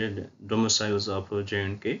 Their domiciles of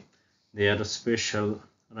J&K, their special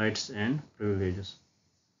rights and privileges.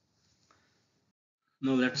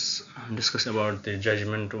 Now let's discuss about the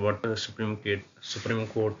judgment. What the Supreme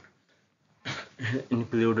Court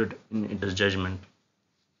included in its judgment.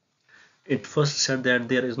 It first said that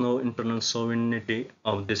there is no internal sovereignty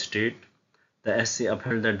of the state. The SC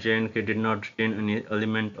upheld that J&K did not retain any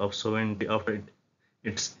element of sovereignty after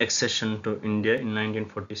its accession to India in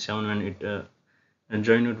 1947. When it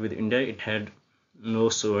joined with India, it had no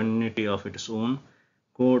sovereignty of its own.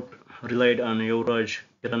 Court relied on Yuvraj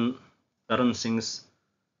Karan Singh's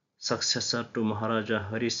successor to Maharaja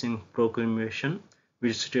Hari Singh proclamation,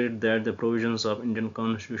 which stated that the provisions of Indian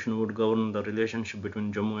Constitution would govern the relationship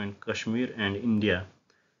between Jammu and Kashmir and India.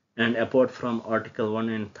 And apart from Article 1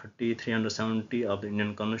 and 370 of the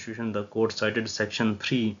Indian Constitution, the court cited Section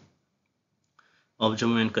 3 of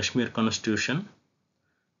Jammu and Kashmir Constitution,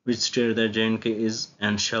 which stated that J&K is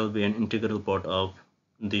and shall be an integral part of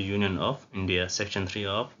the Union of India. Section 3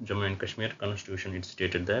 of Jammu and Kashmir Constitution, it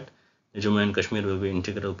stated that the Jammu and Kashmir will be an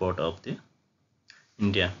integral part of the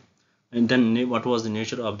India. And then what was the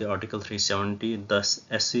nature of the Article 370? Thus,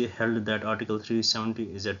 SC held that Article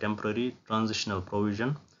 370 is a temporary transitional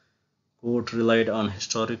provision. Court relied on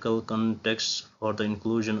historical context for the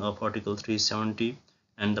inclusion of Article 370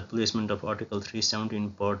 and the placement of Article 370 in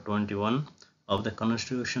Part 21 of the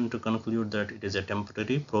Constitution to conclude that it is a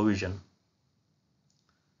temporary provision.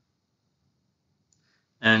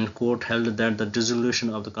 And court held that the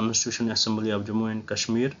dissolution of the Constitutional Assembly of Jammu and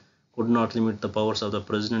Kashmir could not limit the powers of the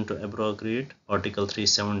President to abrogate Article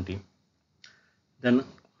 370. Then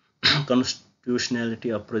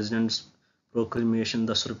constitutionality of President's proclamation.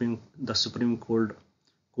 The Supreme Court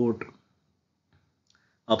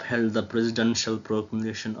upheld the Presidential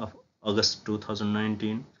Proclamation of August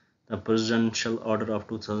 2019. The Presidential Order of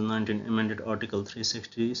 2019 amended Article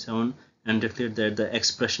 367 and declared that the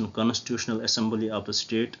expression Constitutional Assembly of the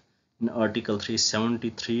State in Article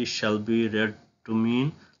 373 shall be read to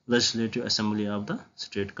mean Legislative Assembly of the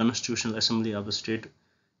State. Constitutional Assembly of the State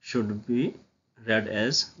should be read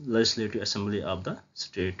as Legislative Assembly of the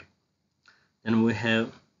State.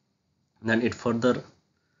 Then it further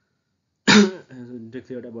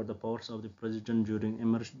declared about the powers of the President during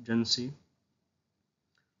emergency.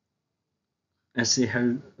 as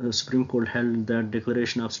the Supreme Court held that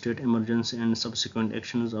declaration of state emergency and subsequent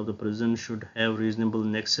actions of the president should have reasonable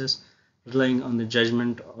nexus, relying on the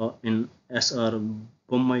judgment in S.R.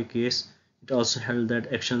 Bommai case. It also held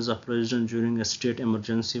that actions of president during a state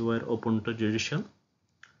emergency were open to judicial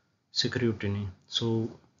scrutiny. So,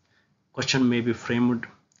 question may be framed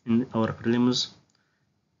in our prelims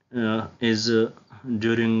is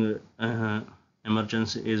during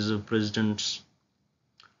emergency is president's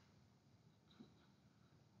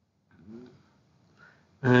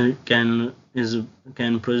can is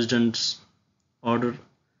can president's order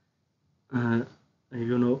uh,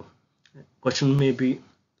 you know question may be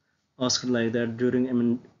asked like that during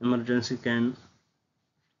emergency can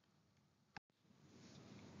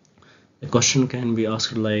a question can be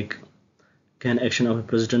asked like can action of a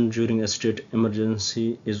president during a state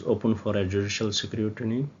emergency is open for a judicial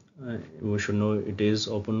scrutiny. We should know it is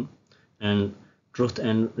open. And Truth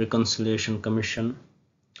and Reconciliation Commission,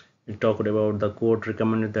 it talked about the court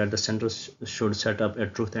recommended that the center should set up a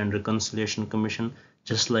Truth and Reconciliation Commission,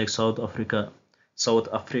 just like South Africa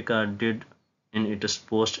did in its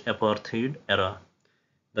post-apartheid era.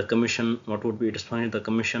 The commission, what would be its finding? The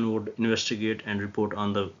commission would investigate and report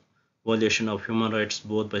on the violation of human rights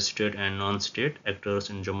both by state and non-state actors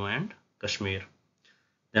in Jammu and Kashmir.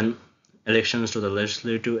 Then elections to the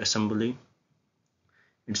Legislative Assembly.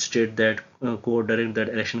 It stated that court directed that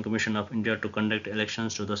Election Commission of India to conduct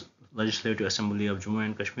elections to the Legislative Assembly of Jammu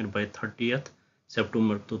and Kashmir by 30th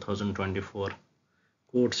September 2024.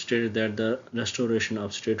 Court stated that the restoration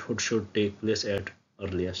of statehood should take place at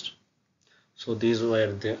earliest. So these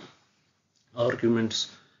were the arguments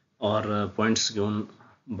or points given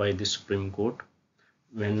by the Supreme Court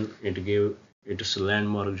when it gave its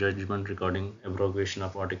landmark judgment regarding abrogation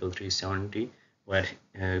of Article 370, where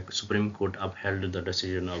Supreme Court upheld the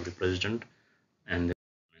decision of the President. And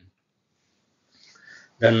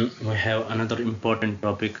then we have another important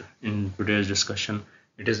topic in today's discussion.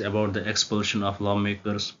 It is about the expulsion of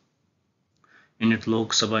lawmakers. In it,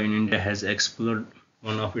 Lok Sabha in India has expelled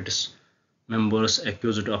one of its members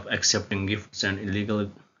accused of accepting gifts and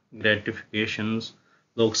illegal gratifications.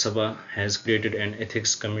 Lok Sabha has created an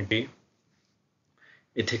ethics committee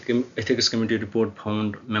report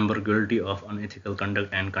found member guilty of unethical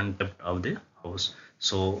conduct and contempt of the house.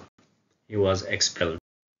 So he was expelled.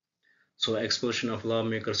 So expulsion of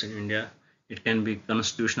lawmakers in India, it can be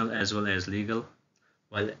constitutional as well as legal,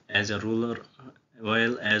 while as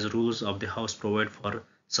rules of the house provide for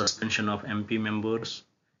suspension of MP members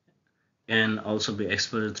can also be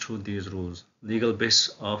expelled through these rules. Legal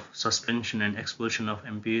basis of suspension and expulsion of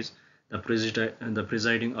MPs. The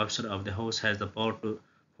presiding officer of the House has the power to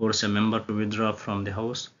force a member to withdraw from the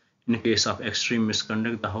House. In case of extreme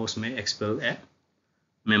misconduct, the House may expel a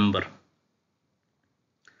member.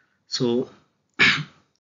 So,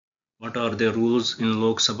 what are the rules in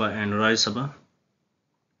Lok Sabha and Rajya Sabha?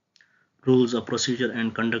 Rules of procedure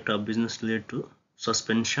and conduct of business lead to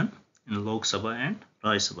suspension in Lok Sabha and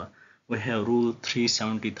Rajya Sabha. We have Rule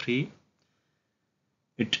 373.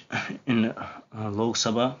 It in Lok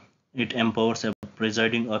Sabha, it empowers a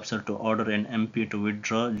presiding officer to order an MP to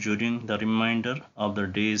withdraw during the remainder of the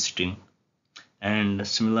day's sitting. And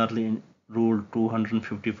similarly, in Rule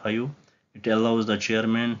 255, it allows the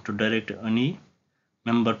chairman to direct any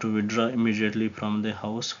member to withdraw immediately from the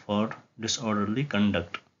House for disorderly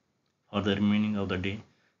conduct for the remaining of the day.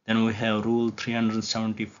 Then we have Rule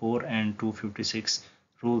 374 and 256.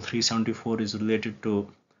 Rule 374 is related to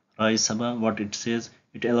Rajya Sabha. What it says,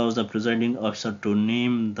 it allows the presiding officer to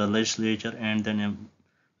name the legislature and then a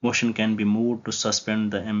motion can be moved to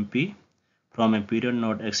suspend the MP from a period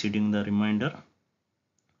not exceeding the remainder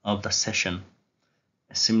of the session.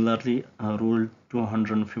 Similarly, Rule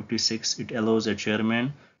 256, it allows a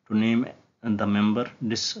chairman to name the member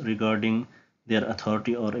disregarding their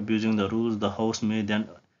authority or abusing the rules. The House may then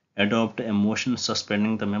adopt a motion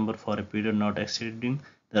suspending the member for a period not exceeding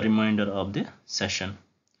the remainder of the session.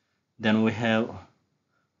 Then we have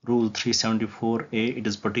Rule 374A. It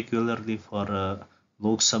is particularly for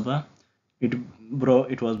Lok Sabha.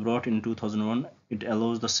 It was brought in 2001. It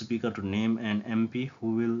allows the Speaker to name an MP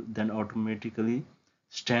who will then automatically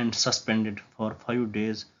stand suspended for 5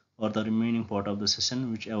 days or the remaining part of the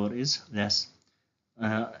session, whichever is less.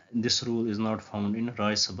 This rule is not found in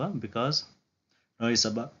Rajya Sabha because Rajya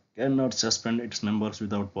Sabha cannot suspend its members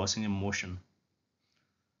without passing a motion.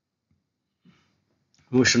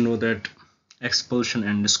 We should know that expulsion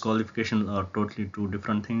and disqualification are totally two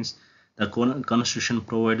different things. The Constitution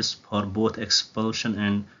provides for both expulsion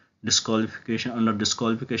and disqualification. Under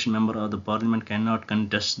disqualification, member of the Parliament cannot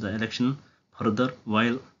contest the election further,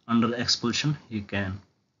 while under expulsion he can.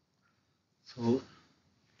 So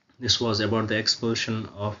this was about the expulsion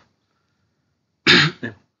of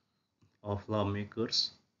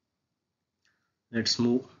lawmakers. Let's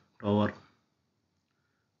move to our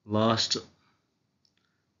last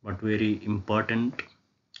but very important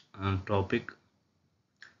topic,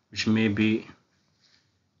 which may be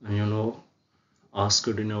you know asked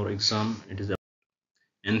in our exam. It is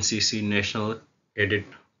NCC National Cadet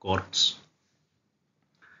Corps.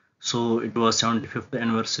 So it was 75th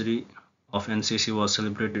anniversary of NCC was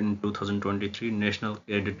celebrated in 2023. National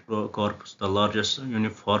Cadet Corps, the largest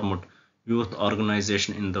uniformed youth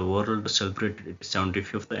organization in the world, celebrated its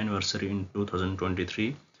 75th anniversary in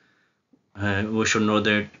 2023. We should know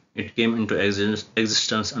that it came into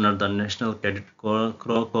existence under the National Cadet Corps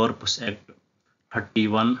Act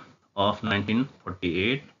 31 of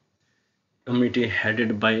 1948. Committee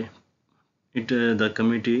headed by the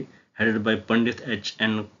committee headed by Pandit H.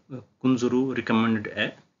 N. Kunzuru recommended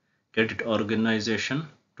a cadet organization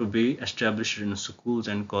to be established in schools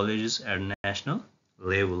and colleges at national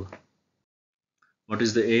level. What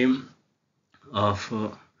is the aim of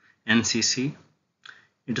NCC?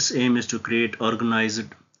 Its aim is to create organized,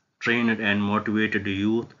 trained, and motivated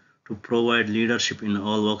youth to provide leadership in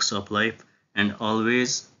all walks of life and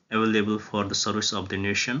always available for the service of the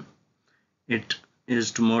nation. It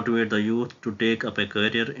is to motivate the youth to take up a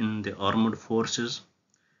career in the armed forces.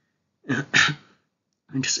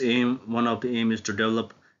 One of the aim is to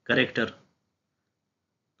develop character,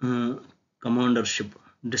 uh, commandership,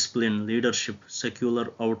 discipline, leadership,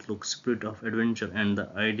 secular outlook, spirit of adventure, and the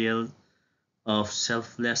ideal of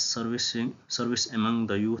selfless service among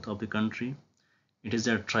the youth of the country. It is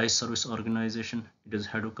a tri-service organization. It is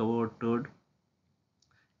headquartered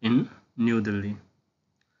in New Delhi.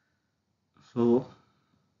 So,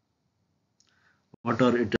 what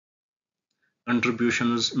are its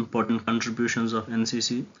contributions? Important contributions of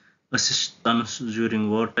NCC: assistance during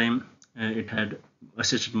wartime. It had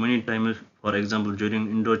assisted many times. For example,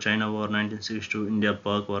 during Indo-China War 1962,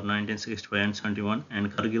 India-Pak War 1965 and 71,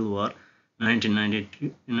 and Kargil War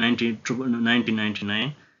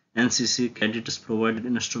 1999. NCC cadets provided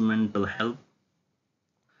instrumental help.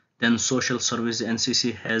 Then social service.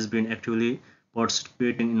 NCC has been actively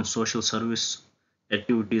participating in social service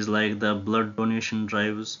activities like the blood donation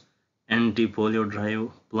drives, anti-polio drive,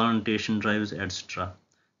 plantation drives, etc.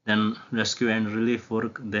 Then rescue and relief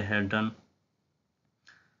work they had done.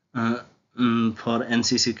 Uh, for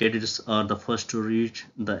NCC cadets are the first to reach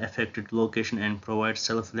the affected location and provide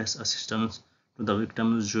selfless assistance to the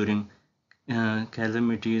victims during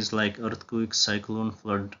calamities like earthquake, cyclone,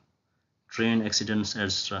 flood, train accidents,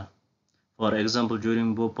 etc. For example,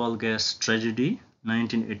 during Bhopal gas tragedy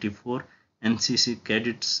 1984, NCC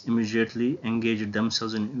cadets immediately engaged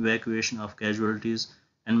themselves in evacuation of casualties,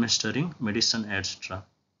 administering medicine, etc.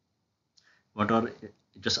 What are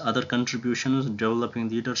just other contributions? Developing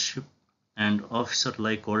leadership and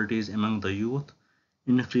officer-like qualities among the youth,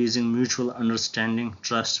 increasing mutual understanding,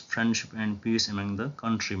 trust, friendship, and peace among the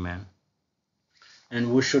countrymen.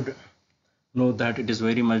 And we should know that it is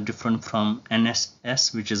very much different from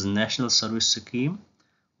NSS, which is National Service Scheme.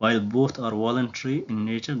 While both are voluntary in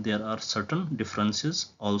nature, there are certain differences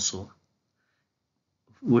also.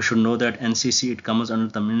 We should know that NCC it comes under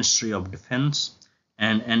the Ministry of Defense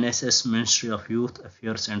and NSS Ministry of Youth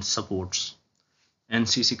Affairs and Supports.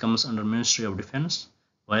 NCC comes under Ministry of Defense,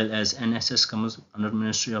 while as NSS comes under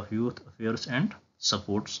Ministry of Youth Affairs and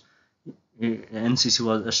Supports. NCC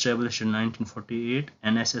was established in 1948.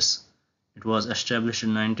 NSS it was established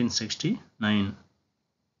in 1969.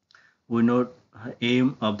 We note the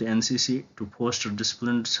aim of the NCC to foster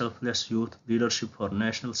disciplined, selfless youth leadership for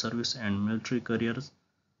national service and military careers,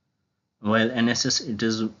 while NSS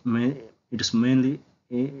it is mainly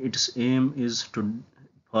its aim is to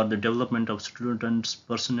for the development of students'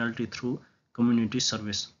 personality through community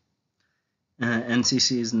service.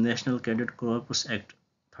 NCC is National Cadet Corps Act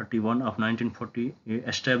 31 of 1940,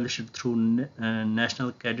 established through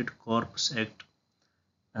National Cadet Corps Act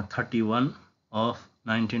 31 of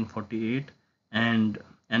 1948, and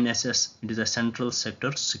NSS it is a central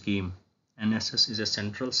sector scheme. NSS is a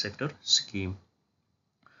central sector scheme.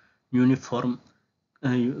 Uniform,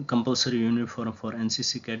 compulsory uniform for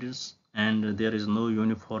NCC cadets, and there is no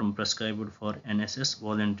uniform prescribed for NSS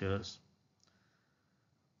volunteers.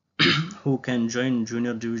 Who can join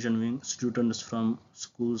junior division wing? Students from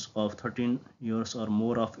schools of 13 years or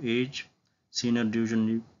more of age. Senior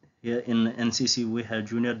division. Here in NCC we have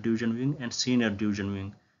junior division wing and senior division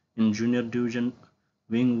wing. In junior division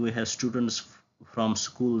wing we have students from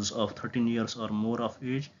schools of 13 years or more of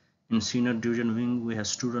age. In senior division wing we have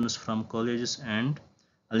students from colleges and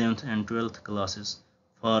 11th and 12th classes.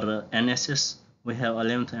 For NSS, we have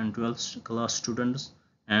 11th and 12th class students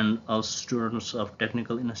and also students of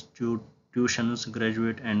technical institutions,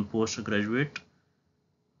 graduate and postgraduate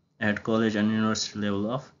at college and university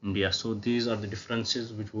level of India. So these are the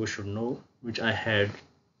differences which we should know, which I had,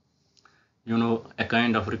 a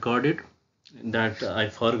kind of recorded that I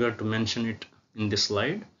forgot to mention it in this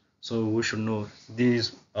slide. So we should know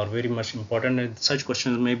these are very much important, and such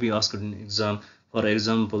questions may be asked in exam. For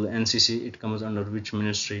example, NCC, it comes under which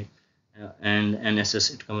ministry, and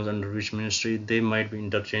NSS, it comes under which ministry. They might be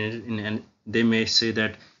interchanged and they may say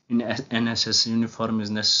that in NSS uniform is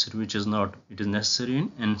necessary, which is not. It is necessary in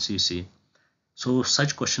NCC. So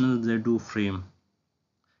such questions they do frame.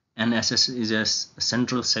 NSS is a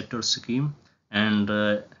central sector scheme, and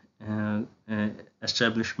uh,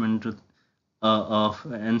 establishment of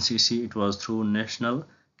NCC, it was through National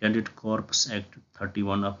Cadet Corps Act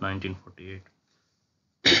 31 of 1948.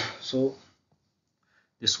 So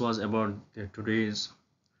this was about today's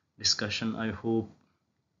discussion. I hope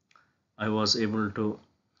I was able to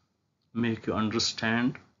make you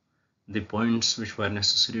understand the points which were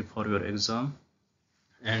necessary for your exam.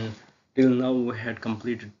 And till now we had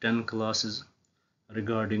completed 10 classes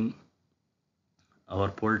regarding our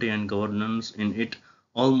polity and governance. In it,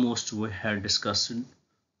 almost we had discussed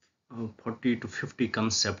 40 to 50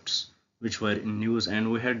 concepts which were in news,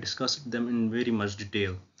 and we had discussed them in very much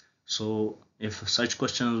detail. So if such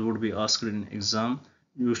questions would be asked in exam,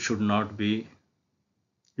 you should not be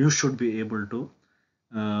you should be able to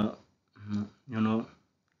uh, you know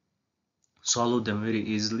solve them very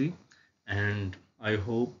easily, and I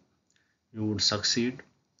hope you would succeed.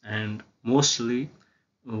 And mostly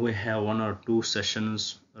we have one or two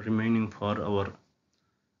sessions remaining for our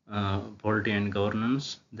polity and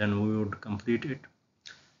governance, then we would complete it.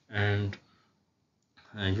 And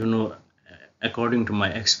uh, you know according to my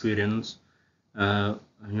experience, uh,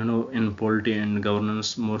 in polity and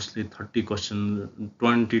governance, mostly 30 questions,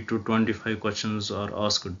 20 to 25 questions are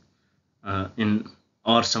asked in,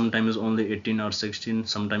 or sometimes only 18 or 16,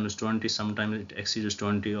 sometimes 20, sometimes it exceeds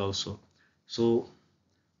 20 also. So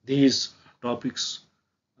these topics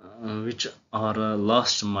which are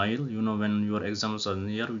last mile, when your exams are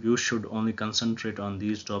near, you should only concentrate on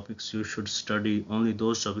these topics. You should study only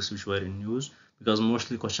those topics which were in news, because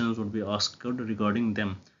mostly questions would be asked regarding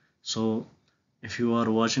them. So if you are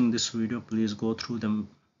watching this video, please go through them,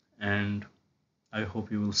 and I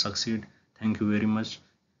hope you will succeed. Thank you very much.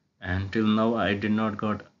 And till now I did not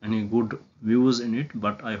got any good views in it,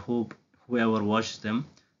 but I hope whoever watches them,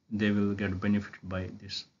 they will get benefited by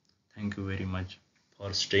this. Thank you very much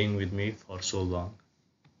for staying with me for so long.